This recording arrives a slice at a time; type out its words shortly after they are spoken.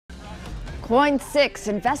KOIN 6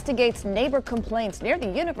 investigates neighbor complaints near the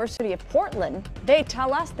University of Portland. They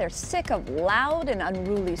tell us they're sick of loud and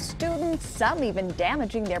unruly students, some even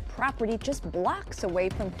damaging their property just blocks away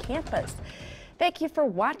from campus. Thank you for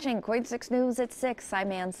watching KOIN 6 News at 6.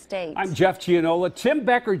 I'm Ann State. I'm Jeff Gianola. Tim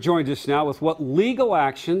Becker joins us now with what legal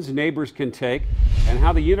actions neighbors can take and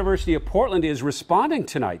how the University of Portland is responding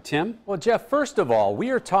tonight. Tim? Well, Jeff, first of all, we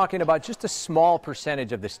are talking about just a small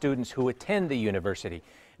percentage of the students who attend the university.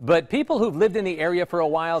 But people who've lived in the area for a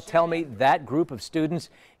while tell me that group of students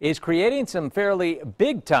is creating some fairly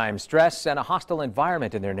big-time stress and a hostile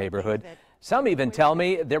environment in their neighborhood. Some even tell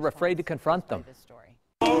me they're afraid to confront them.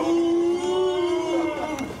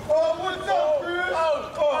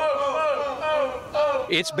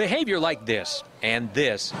 It's behavior like this and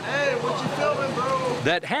this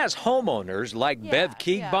that has homeowners like Bev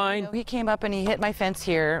Keegbine. He came up and he hit my fence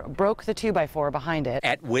here, broke the 2x4 behind it.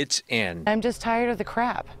 At wit's end. I'm just tired of the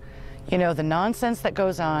crap. You know, the nonsense that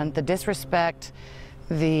goes on, the disrespect,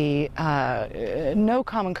 the no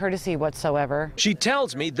common courtesy whatsoever. She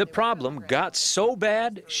tells me the problem got so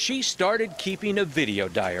bad, she started keeping a video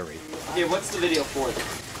diary. Yeah, what's the video for?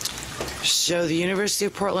 Show the University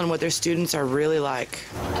of Portland what their students are really like.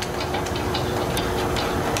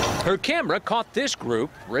 Her camera caught this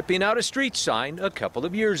group ripping out a street sign a couple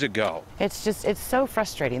of years ago. It's so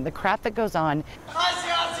frustrating, the crap that goes on.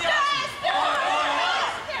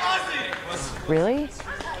 Really?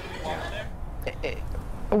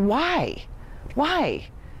 Why? Why?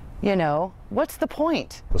 You know, what's the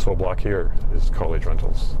point? This whole block here is college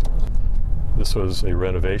rentals. This was a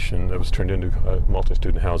renovation that was turned into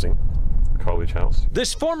multi-student housing. College house.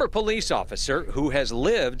 This former police officer, who has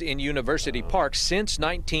lived in University Park since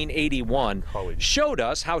 1981, showed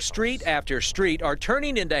us how street after street are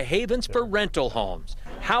turning into havens for rental homes,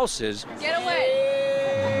 houses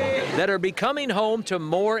that are becoming home to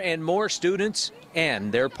more and more students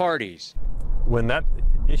and their parties. When that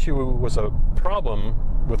issue was a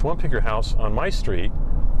problem with one particular house on my street,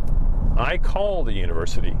 I called the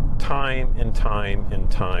university time and time and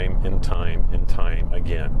time and time and time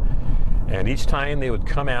again. And each time they would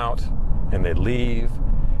come out and they'd leave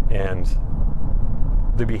and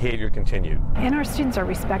the behavior continued. And our students are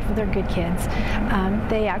respectful, they're good kids.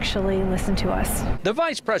 They actually listen to us. The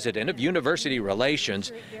vice president of university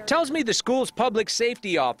relations tells me the school's public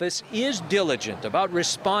safety office is diligent about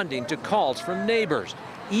responding to calls from neighbors,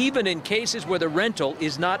 even in cases where the rental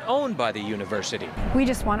is not owned by the university. We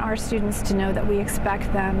just want our students to know that we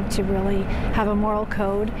expect them to really have a moral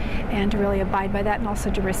code and to really abide by that, and also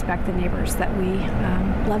to respect the neighbors that we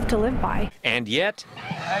love to live by. And yet,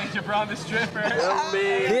 Hey, you brought the stripper.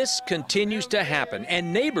 this continues to happen,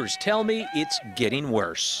 and neighbors tell me it's getting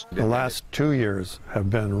worse. The last 2 years have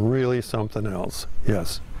been really something else,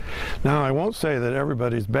 yes. Now, I won't say that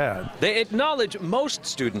everybody's bad. They acknowledge most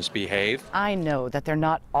students behave. I know that they're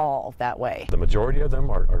not all that way. The majority of them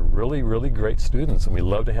are really, really great students, and we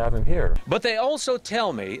love to have them here. But they also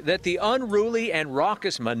tell me that the unruly and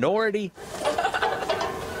raucous minority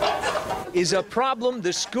is a problem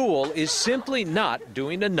the school is simply not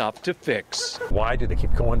doing enough to fix. Why do they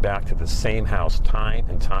keep going back to the same house time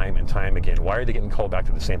and time and time again? Why are they getting called back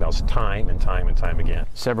to the same house time and time and time again?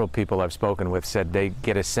 Several people I've spoken with said they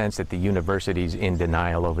get a sense that the university's in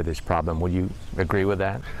denial over this problem. Would you agree with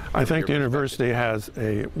that? I think the university has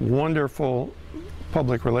a wonderful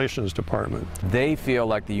public relations department. They feel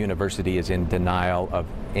like the university is in denial of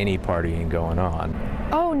any partying going on.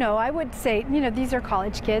 Oh no, I would say, you know, these are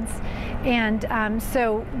college kids, and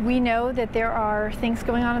so we know that there are things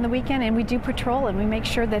going on the weekend, and we do patrol and we make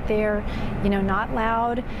sure that they're, you know, not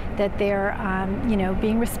loud, that they're, you know,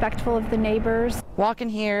 being respectful of the neighbors. Walking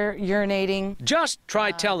here, urinating. Just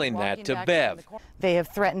try telling that to Bev. They have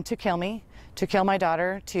threatened to kill me, to kill my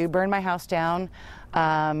daughter, to burn my house down,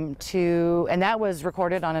 and that was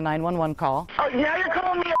recorded on a 911 call. Oh, now you're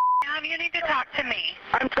calling me a You need to talk to me.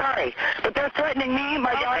 I'm sorry, but they're threatening me,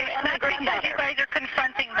 my daughter, and my That's because granddaughter. you guys are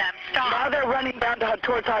confronting them. Stop. Now they're running down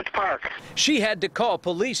towards Hodge Park. She had to call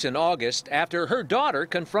police in August after her daughter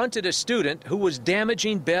confronted a student who was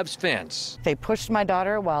damaging Bev's fence. They pushed my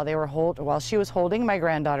daughter while she was holding my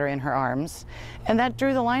granddaughter in her arms, and that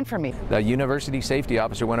drew the line for me. The university safety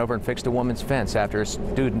officer went over and fixed a woman's fence after a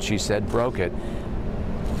student, she said, broke it.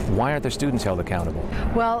 Why aren't the students held accountable?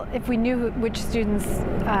 Well, if we knew which students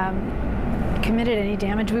committed any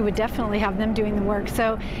damage, we would definitely have them doing the work.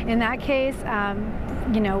 So in that case,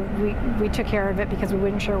 you know, we took care of it because we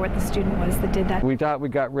weren't sure what the student was that did that. We thought we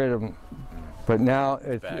got rid of them, but now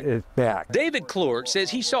it's back. David Kloor says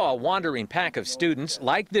he saw a wandering pack of students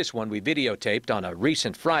like this one we videotaped on a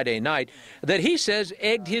recent Friday night that he says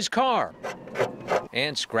egged his car.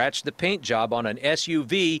 and scratched the paint job on an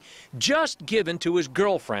SUV just given to his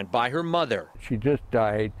girlfriend by her mother. She just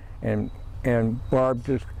died, and Barb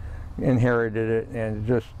just inherited it, and it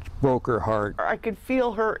just broke her heart. I could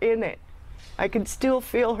feel her in it. I could still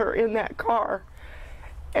feel her in that car.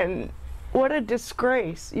 And what a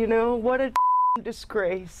disgrace, you know, what a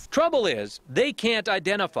disgrace. Trouble is, they can't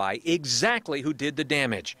identify exactly who did the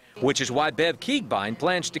damage, which is why Bev Keegbine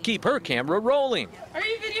plans to keep her camera rolling. Are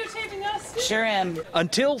you videotaping us? Sure am.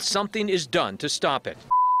 Until something is done to stop it.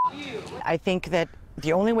 I think that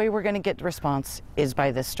the only way we're going to get response is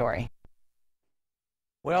by this story.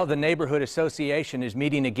 Well, the Neighborhood Association is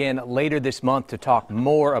meeting again later this month to talk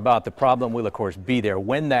more about the problem. We'll, of course, be there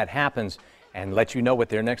when that happens and let you know what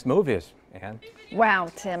their next move is. Ann? Wow,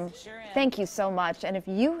 Tim, thank you so much. And if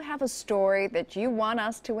you have a story that you want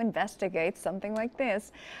us to investigate, something like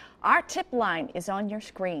this, our tip line is on your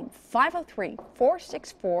screen,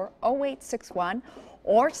 503-464-0861,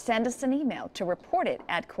 or send us an email to report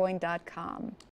it@KOIN.com.